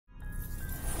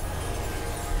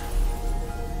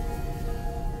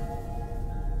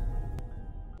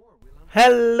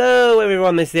Hello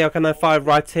everyone, this is the Alcano5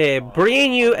 right here,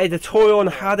 bringing you a tutorial on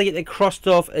how to get the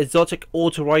Khvostov exotic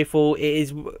auto rifle. It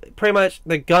is pretty much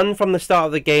the gun from the start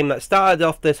of the game that started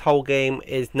off this whole game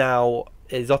is now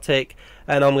exotic,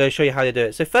 and I'm going to show you how to do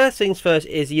it. So first things first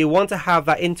is you want to have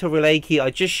that inter-relay key I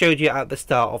just showed you at the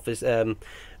start of this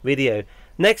video.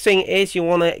 Next thing is you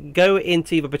want to go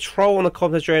into either patrol on the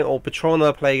Cosmodrome or patrol on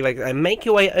the plague and make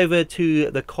your way over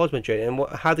to the Cosmodrome.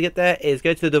 And how to get there is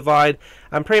go to the divide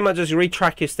and pretty much just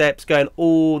retrack your steps going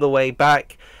all the way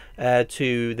back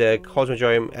to the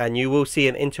Cosmodrome, and you will see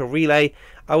an inter-relay.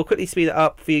 I will quickly speed it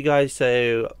up for you guys,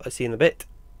 so I'll see you in a bit.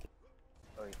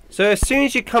 So as soon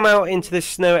as you come out into this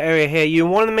snow area here, you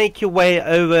want to make your way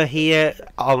over here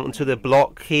onto the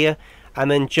block here, and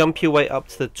then jump your way up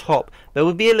to the top. There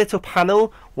will be a little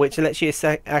panel which lets you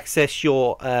access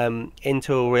your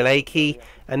inter-relay key,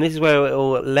 and this is where it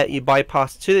will let you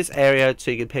bypass to this area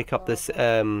so you can pick up this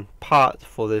part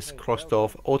for this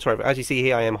Khvostov auto rifle. As you see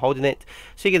here, I am holding it,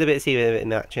 so you get a bit of see it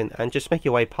in action, and just make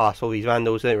your way past all these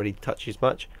vandals. They don't really touch you as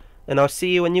much. And I'll see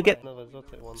you when you get.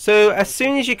 So as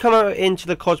soon as you come out into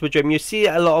the Cosmodrome, you see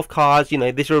a lot of cars. You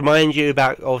know, this reminds you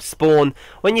of spawn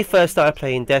when you first started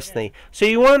playing Destiny. So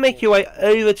you want to make your way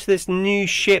over to this new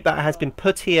ship that has been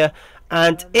put here,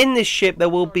 and in this ship there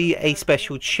will be a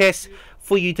special chest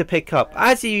for you to pick up.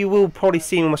 As you will probably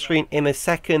see on my screen in a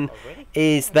second,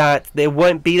 is that there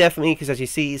won't be there for me because, as you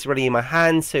see, it's already in my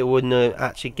hand, so it wouldn't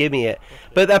actually give me it.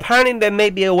 But apparently there may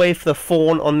be a way for the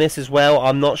fawn on this as well.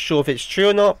 I'm not sure if it's true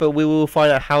or not, but we will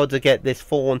find out how to get this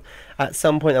fawn at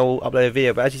some point. I will upload a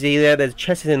video. But as you see there, there's a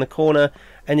chest in the corner,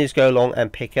 and you just go along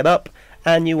and pick it up,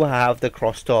 and you will have the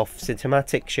Khvostov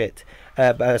cinematic shit.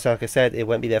 But as like I said, it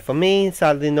won't be there for me,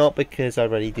 sadly not, because I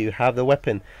already do have the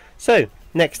weapon. So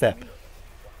next step.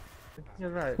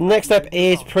 Next step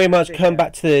is pretty much come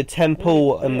back to the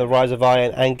temple and the Rise of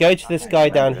Iron and go to this guy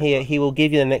down here. He will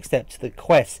give you the next step to the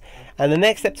quest, and the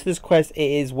next step to this quest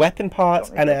is weapon parts,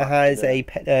 and it has a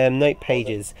note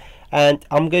pages, and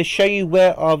I'm going to show you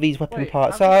where all these weapon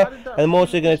parts are, and I'm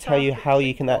also going to tell you how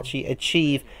you can actually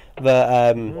achieve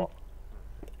the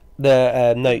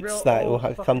notes that will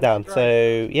come down.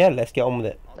 So yeah, let's get on with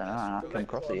it. I come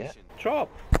across it yet. Drop.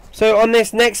 So on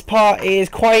this next part, it is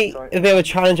quite a bit of a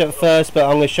challenge at first, but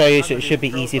I'm going to show you so it should be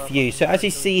easy for you. So as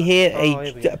you see here,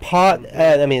 the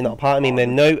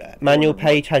note manual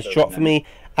page has dropped for me,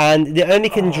 and they only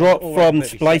can drop from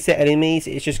splicer enemies.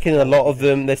 It's just killing a lot of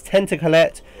them. There's 10 to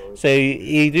collect, so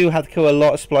you do have to kill a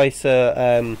lot of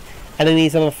splicer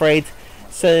enemies, I'm afraid.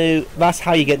 So that's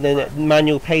how you get the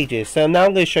manual pages. So now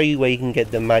I'm going to show you where you can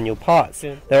get the manual parts.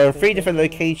 There are 3 different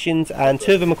locations, and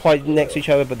 2 of them are quite next to each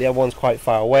other, but the other one's quite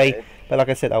far away. But like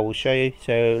I said, I will show you.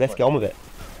 So let's get on with it.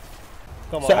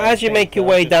 So as you make your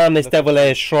way down this Devil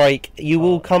Lair Strike, you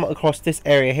will come across this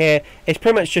area here. It's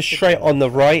pretty much just straight on the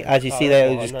right. As you see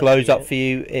there, it just glows up for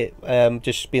you. It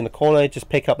just be in the corner, just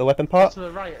pick up the weapon part,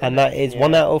 and that is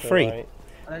 1 out of 3. And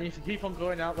then if you keep on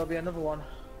going out, there'll be another one.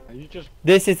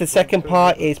 This is the second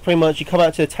part. It's pretty much you come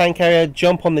out to the tank area,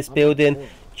 jump on this building,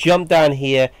 jump down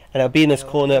here, and it'll be in this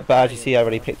corner. But as you see, I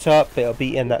already picked up, but it'll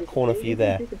be in that corner for you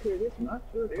there.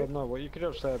 No, what you could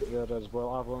have said there as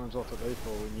well, I've learned what to do for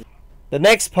when you... The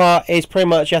next part is pretty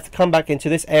much you have to come back into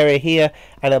this area here,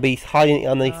 and it'll be hiding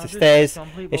underneath the stairs.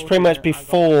 It's pretty much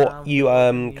before you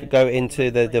go into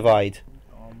the divide.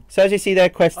 So as you see there,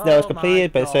 quest now is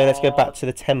completed. But so let's go back to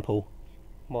the temple.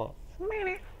 What?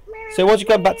 So once you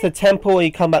come back to the temple,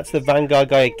 you come back to the Vanguard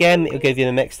guy again. It'll give you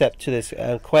the next step to this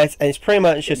quest, and it's pretty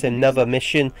much just another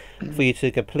mission for you to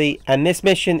complete. And this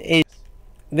mission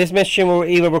will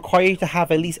either require you to have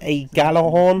at least a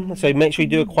Gallahorn, so make sure you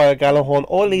do acquire a Gallahorn,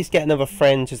 or at least get another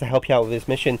friend just to help you out with this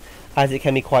mission, as it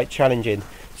can be quite challenging.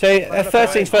 So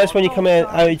first things first, when you come in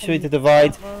out to the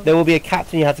divide, there will be a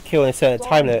captain you have to kill in a certain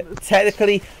time limit.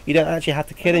 Technically, you don't actually have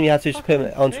to kill him; you have to just put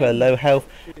him onto a low health,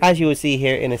 as you will see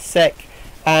here in a sec.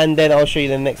 And then I'll show you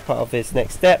the next part of this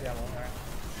next step.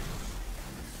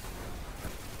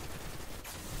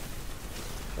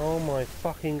 Oh my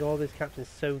fucking god, this captain's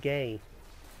so gay.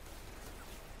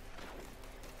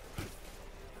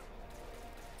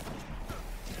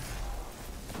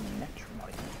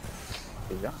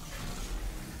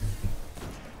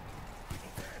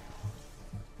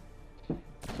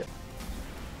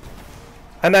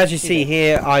 And as you see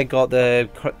here, I got the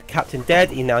captain dead.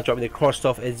 He now dropped me the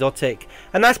Khvostov exotic,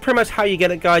 and that's pretty much how you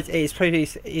get it, guys.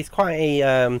 It's quite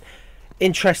a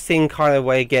interesting kind of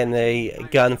way of getting a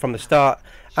gun from the start.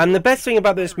 And the best thing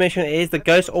about this mission is the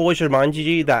ghost always reminds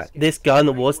you that this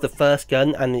gun was the first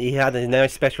gun, and he had a very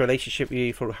special relationship with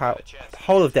you for the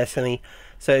whole of Destiny.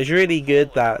 So it's really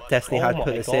good that Destiny had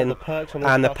put this in,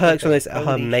 and the perks on this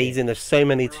are amazing. There's so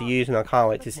many to use, and I can't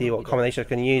wait to see what combination I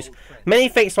can use. Many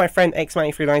thanks to my friend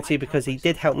X9392 because he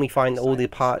did help me find all the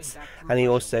parts, and he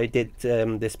also did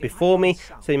this before me.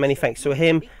 So many thanks to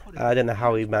him. I don't know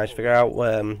how he managed to figure out.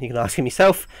 You can ask him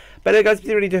yourself. But guys, if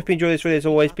you really do hope you enjoy this video as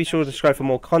always, be sure to subscribe for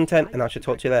more content, and I shall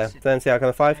talk to you there. Then, see you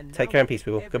on 5. Take care and peace,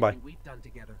 people. Goodbye.